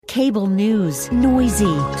Cable news,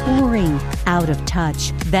 noisy, boring, out of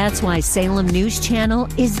touch. That's why Salem News Channel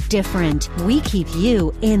is different. We keep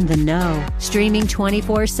you in the know. Streaming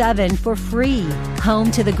 24/7 for free.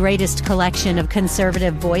 Home to the greatest collection of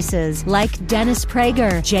conservative voices like Dennis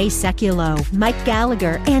Prager, Jay Sekulow, Mike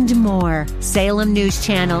Gallagher, and more. Salem News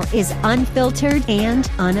Channel is unfiltered and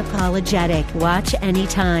unapologetic. Watch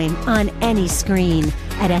anytime, on any screen,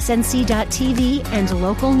 at snc.tv and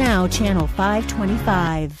Local Now Channel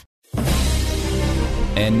 525.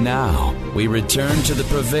 And now, we return to the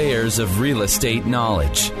purveyors of real estate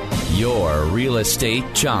knowledge, your Real Estate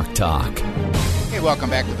Chalk Talk. Hey,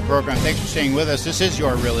 welcome back to the program. Thanks for staying with us. This is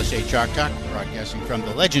your Real Estate Chalk Talk, broadcasting from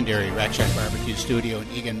the legendary Rack Shack Barbecue Studio in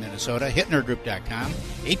Eagan, Minnesota. HittnerGroup.com,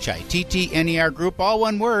 Hittner Group, all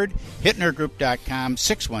one word, HittnerGroup.com,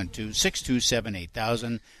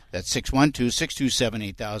 612-627-8000. That's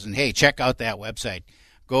 612-627-8000. Hey, check out that website.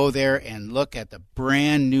 Go there and look at the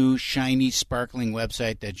brand new, shiny, sparkling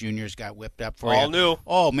website that Junior's got whipped up for you. All new.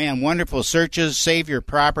 Oh, man, wonderful searches, save your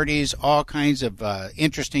properties, all kinds of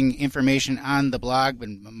interesting information on the blog. But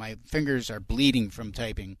my fingers are bleeding from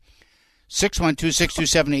typing.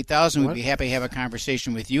 612-627-8000. We'd be happy to have a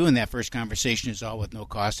conversation with you, and that first conversation is all with no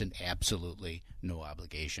cost and absolutely no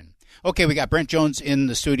obligation. Okay, we got Brent Jones in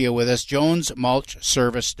the studio with us,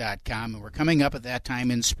 JonesMulchService.com, and we're coming up at that time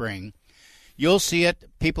in spring. You'll see it.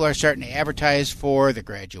 People are starting to advertise for the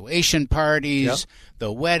graduation parties,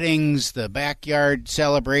 the weddings, the backyard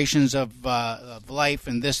celebrations of life,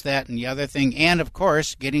 and this, that, and the other thing, and, of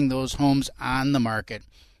course, getting those homes on the market.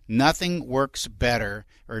 Nothing works better,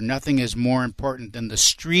 or nothing is more important than the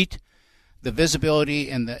street, the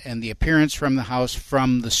visibility, and the appearance from the house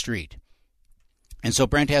from the street. And so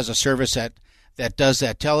Brent has a service that does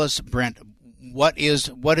that. Tell us, Brent, what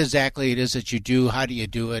exactly it is that you do, how do you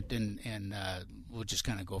do it, and we'll just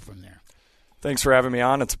kind of go from there. Thanks for having me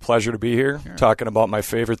on. It's a pleasure to be here, talking about my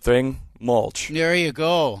favorite thing, mulch. There you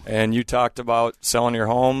go. And you talked about selling your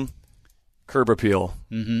home, curb appeal.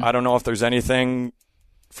 Mm-hmm. I don't know if there's anything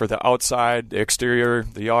for the outside, the exterior,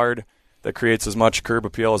 the yard, that creates as much curb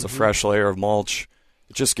appeal as a fresh layer of mulch.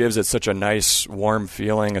 It just gives it such a nice, warm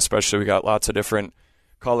feeling, especially we got lots of different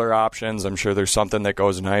color options. I'm sure there's something that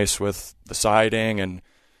goes nice with the siding, and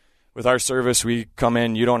with our service, we come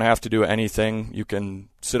in, you don't have to do anything. You can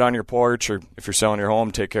sit on your porch, or if you're selling your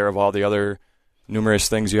home, take care of all the other numerous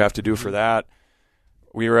things you have to do for that.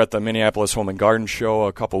 We were at the Minneapolis Home and Garden Show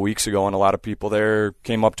a couple weeks ago, and a lot of people there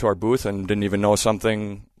came up to our booth and didn't even know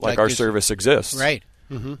something like our service exists. Right.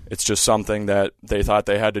 Mm-hmm. It's just something that they thought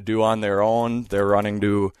they had to do on their own. They're running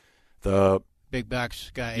to the big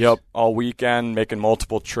box guys. Yep, all weekend, making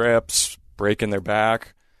multiple trips, breaking their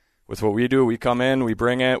back. With what we do, we come in, we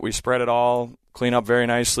bring it, we spread it all, clean up very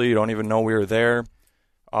nicely. You don't even know we were there.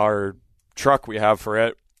 Our truck we have for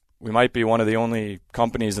it, we might be one of the only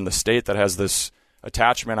companies in the state that has this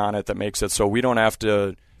attachment on it that makes it so we don't have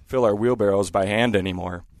to fill our wheelbarrows by hand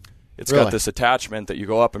anymore. It's got this attachment that you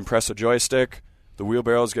go up and press a joystick, the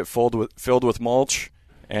wheelbarrows get filled with mulch,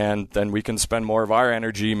 and then we can spend more of our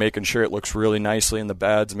energy making sure it looks really nicely in the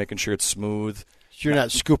beds, making sure it's smooth. You're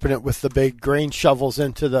not scooping it with the big grain shovels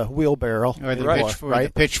into the wheelbarrow. Or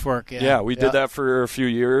the pitchfork. Yeah, we did that for a few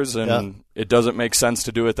years, and it doesn't make sense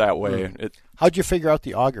to do it that way. How'd you figure out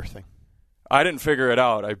the auger thing? I didn't figure it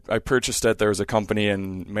out. I purchased it. There was a company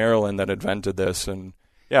in Maryland that invented this, and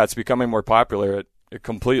it's becoming more popular. It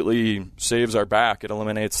completely saves our back. It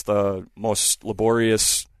eliminates the most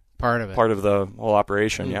laborious part of the whole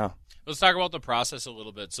operation, Let's talk about the process a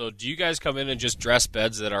little bit. So do you guys come in and just dress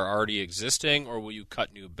beds that are already existing, or will you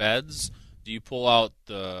cut new beds? Do you pull out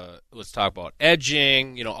let's talk about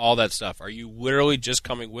edging, all that stuff. Are you literally just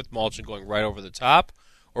coming with mulch and going right over the top,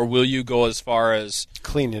 or will you go as far as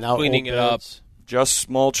cleaning it up? Just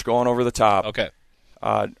mulch going over the top. Okay.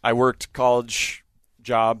 I worked college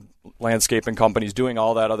job, landscaping companies, doing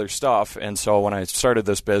all that other stuff, and so when I started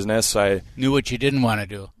this business, I knew what you didn't want to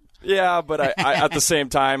do. Yeah, but I at the same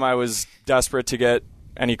time, I was desperate to get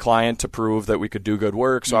any client to prove that we could do good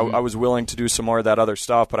work, so I was willing to do some more of that other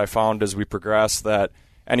stuff, but I found as we progressed that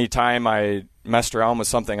any time I messed around with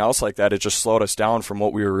something else like that, it just slowed us down from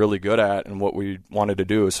what we were really good at and what we wanted to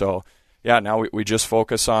do. So, now we just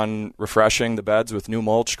focus on refreshing the beds with new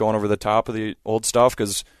mulch, going over the top of the old stuff,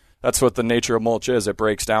 because that's what the nature of mulch is. It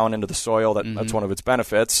breaks down into the soil. That's one of its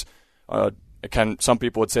benefits. Some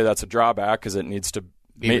people would say that's a drawback because it needs to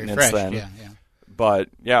maintenance then. Yeah. But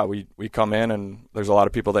we come in, and there's a lot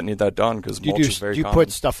of people that need that done because mulch is very common. Do you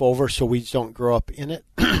put stuff over so weeds don't grow up in it,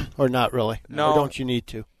 or not really? No. Or don't you need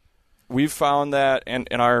to? We've found that in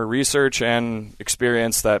our research and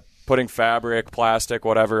experience that putting fabric, plastic,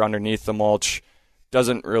 whatever underneath the mulch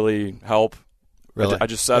doesn't really help. Really? I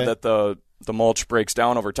just said that the mulch breaks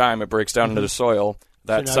down over time. It breaks down into the soil.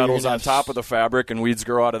 That So now settles you're on gonna top of the fabric, and weeds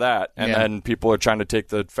grow out of that. And Yeah. then people are trying to take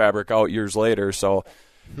the fabric out years later. So,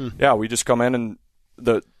 yeah, we just come in, and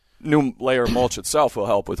the new layer of mulch itself will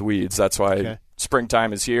help with weeds. That's why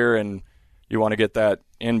springtime is here, and you want to get that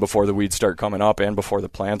in before the weeds start coming up and before the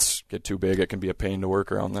plants get too big. It can be a pain to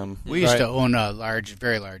work around them. We used to own a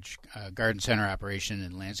very large garden center operation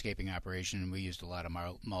and landscaping operation, and we used a lot of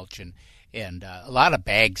mulch and a lot of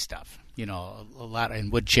bag stuff. A lot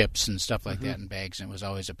and wood chips and stuff like that in bags, and it was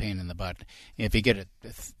always a pain in the butt. If you get it,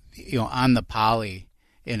 on the poly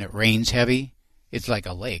and it rains heavy, it's like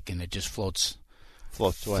a lake, and it just floats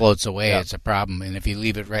away. Yeah. It's a problem. And if you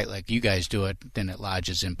leave it right like you guys do it, then it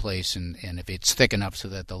lodges in place. And if it's thick enough so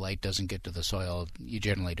that the light doesn't get to the soil, you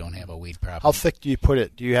generally don't have a weed problem. How thick do you put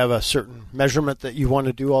it? Do you have a certain measurement that you want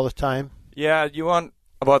to do all the time? Yeah, you want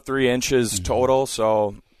about 3 inches total.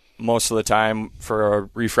 So most of the time for a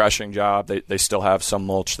refreshing job, they still have some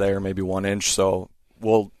mulch there, maybe 1 inch. So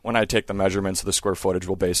when I take the measurements of the square footage,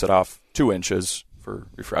 we'll base it off 2 inches for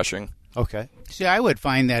refreshing. Okay. See, I would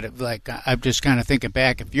find that, I'm just kind of thinking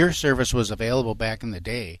back, if your service was available back in the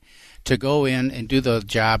day to go in and do the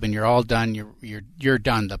job and you're all done, you're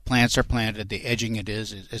done, the plants are planted, the edging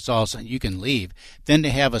it's all, you can leave. Then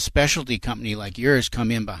to have a specialty company like yours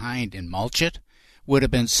come in behind and mulch it would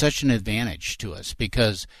have been such an advantage to us,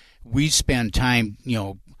 because we spend time,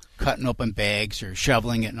 cutting open bags or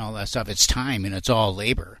shoveling it and all that stuff. It's time and it's all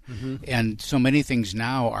labor. And so many things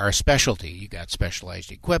now are a specialty. You got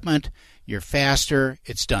specialized equipment, you're faster,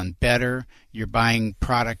 it's done better, you're buying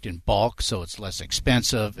product in bulk, so it's less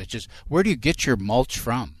expensive. It's just, where do you get your mulch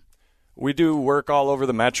from? We do work all over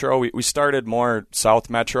the metro. We started more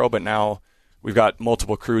South Metro, but now we've got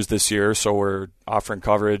multiple crews this year, so we're offering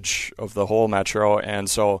coverage of the whole metro. And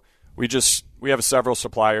so we have several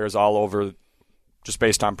suppliers all over, just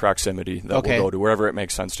based on proximity that we'll go to wherever it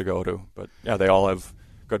makes sense to go to. But yeah, they all have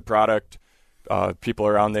good product. People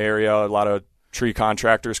around the area, a lot of tree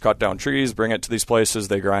contractors cut down trees, bring it to these places,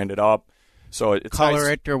 they grind it up. So it's color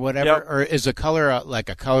nice. it or whatever, Yep. or is the color like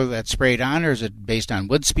a color that's sprayed on, or is it based on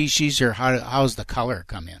wood species, or how's the color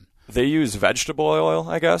come in? They use vegetable oil,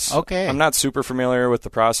 I guess. Okay. I'm not super familiar with the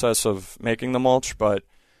process of making the mulch, but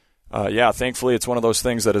thankfully it's one of those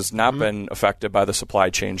things that has not been affected by the supply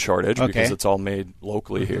chain shortage because it's all made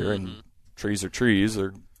locally here, and trees are trees.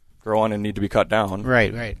 They're growing and need to be cut down.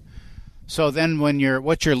 Right. So then,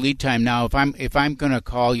 what's your lead time now? If I'm going to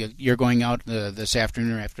call you, you're going out this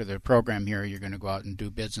afternoon after the program here. You're going to go out and do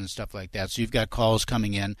bids and stuff like that. So you've got calls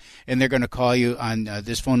coming in, and they're going to call you on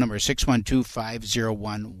this phone number,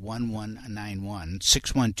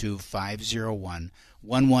 612-501-1191,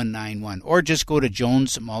 612-501-1191, or just go to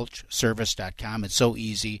jonesmulchservice.com. It's so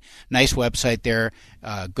easy. Nice website there.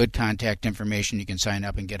 Good contact information. You can sign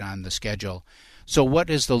up and get on the schedule. So what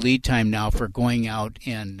is the lead time now for going out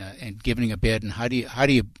and giving a bid, and how do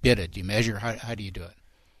you bid it? Do you measure? How do you do it?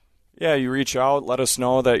 Yeah, you reach out, let us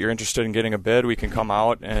know that you're interested in getting a bid. We can come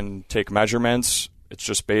out and take measurements. It's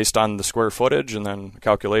just based on the square footage and then a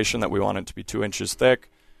calculation that we want it to be 2 inches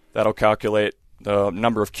thick. That'll calculate the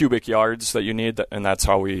number of cubic yards that you need, and that's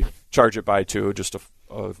how we charge it by too, just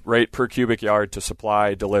a rate per cubic yard to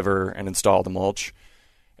supply, deliver, and install the mulch.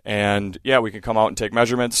 And yeah, we can come out and take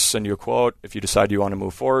measurements, send you a quote. If you decide you want to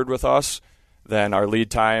move forward with us, then our lead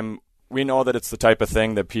time, we know that it's the type of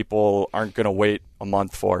thing that people aren't going to wait a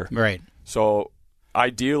month for. Right. So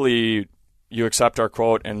ideally, you accept our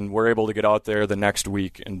quote and we're able to get out there the next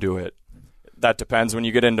week and do it. That depends. When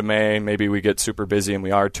you get into May, maybe we get super busy and we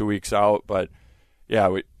are 2 weeks out. But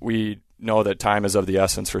yeah, we know that time is of the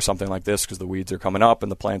essence for something like this because the weeds are coming up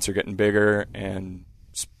and the plants are getting bigger and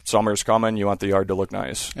summer's coming. You want the yard to look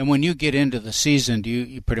nice. And when you get into the season, do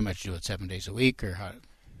you pretty much do it 7 days a week, or how?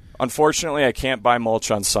 Unfortunately, I can't buy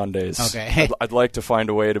mulch on Sundays. Okay. I'd like to find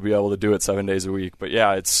a way to be able to do it 7 days a week. But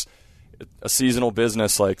yeah, it's a seasonal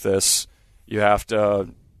business like this. You have to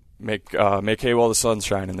make hay while the sun's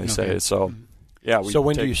shining, they say. So yeah. So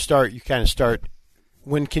when do you start? You kind of start.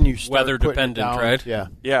 When can you start? Weather putting it dependent, down? right? Yeah.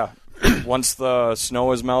 Yeah. Once the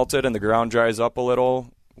snow is melted and the ground dries up a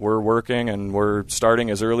little, we're working and we're starting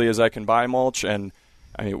as early as I can buy mulch. And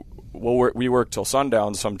I mean, we work till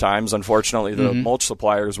sundown sometimes. Unfortunately, the mulch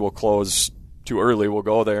suppliers will close too early. We'll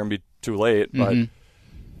go there and be too late. But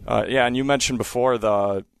yeah, and you mentioned before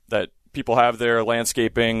that people have their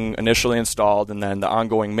landscaping initially installed, and then the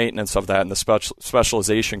ongoing maintenance of that and the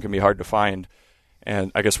specialization can be hard to find.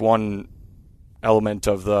 And I guess one element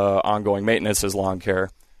of the ongoing maintenance is lawn care.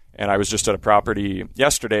 And I was just at a property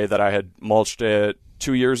yesterday that I had mulched it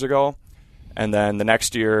 2 years ago, and then the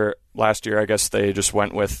next year last year, I guess they just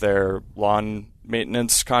went with their lawn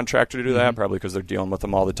maintenance contractor to do that, probably because they're dealing with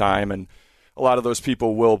them all the time. And a lot of those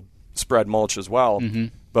people will spread mulch as well.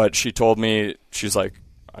 But she told me, she's like,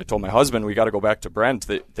 I told my husband, we got to go back to Brent.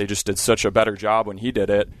 They just did such a better job when he did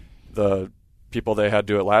it. The people they had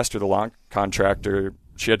do it last year, the lawn contractor,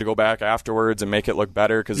 she had to go back afterwards and make it look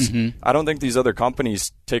better because I don't think these other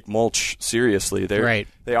companies take mulch seriously.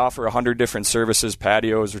 They offer 100 different services,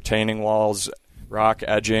 patios, retaining walls, rock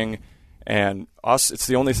edging, and us, it's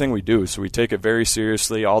the only thing we do. So we take it very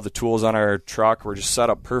seriously. All the tools on our truck, we're just set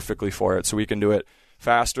up perfectly for it. So we can do it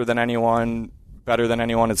faster than anyone, better than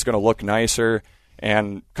anyone. It's going to look nicer.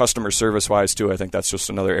 And customer service-wise, too, I think that's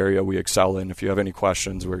just another area we excel in. If you have any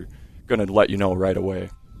questions, we're going to let you know right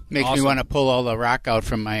away. Makes me want to pull all the rock out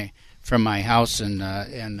from my house and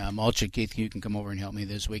mulch it. Keith, you can come over and help me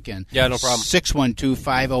this weekend. Yeah, no problem.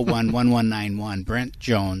 612-501-1191. Brent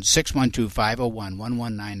Jones,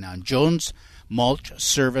 612-501-1199.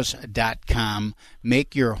 JonesMulchService.com.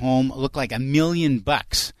 Make your home look like $1 million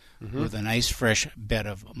with a nice fresh bed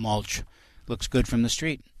of mulch. Looks good from the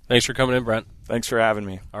street. Thanks for coming in, Brent. Thanks for having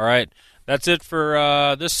me. All right. That's it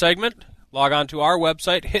for this segment. Log on to our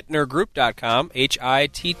website, hittnergroup.com,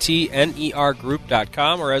 HITTNER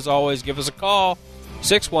group.com, or as always, give us a call,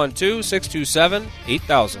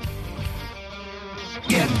 612-627-8000.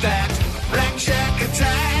 Get that Rack Shack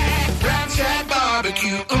attack, Rack Shack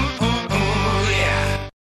barbecue.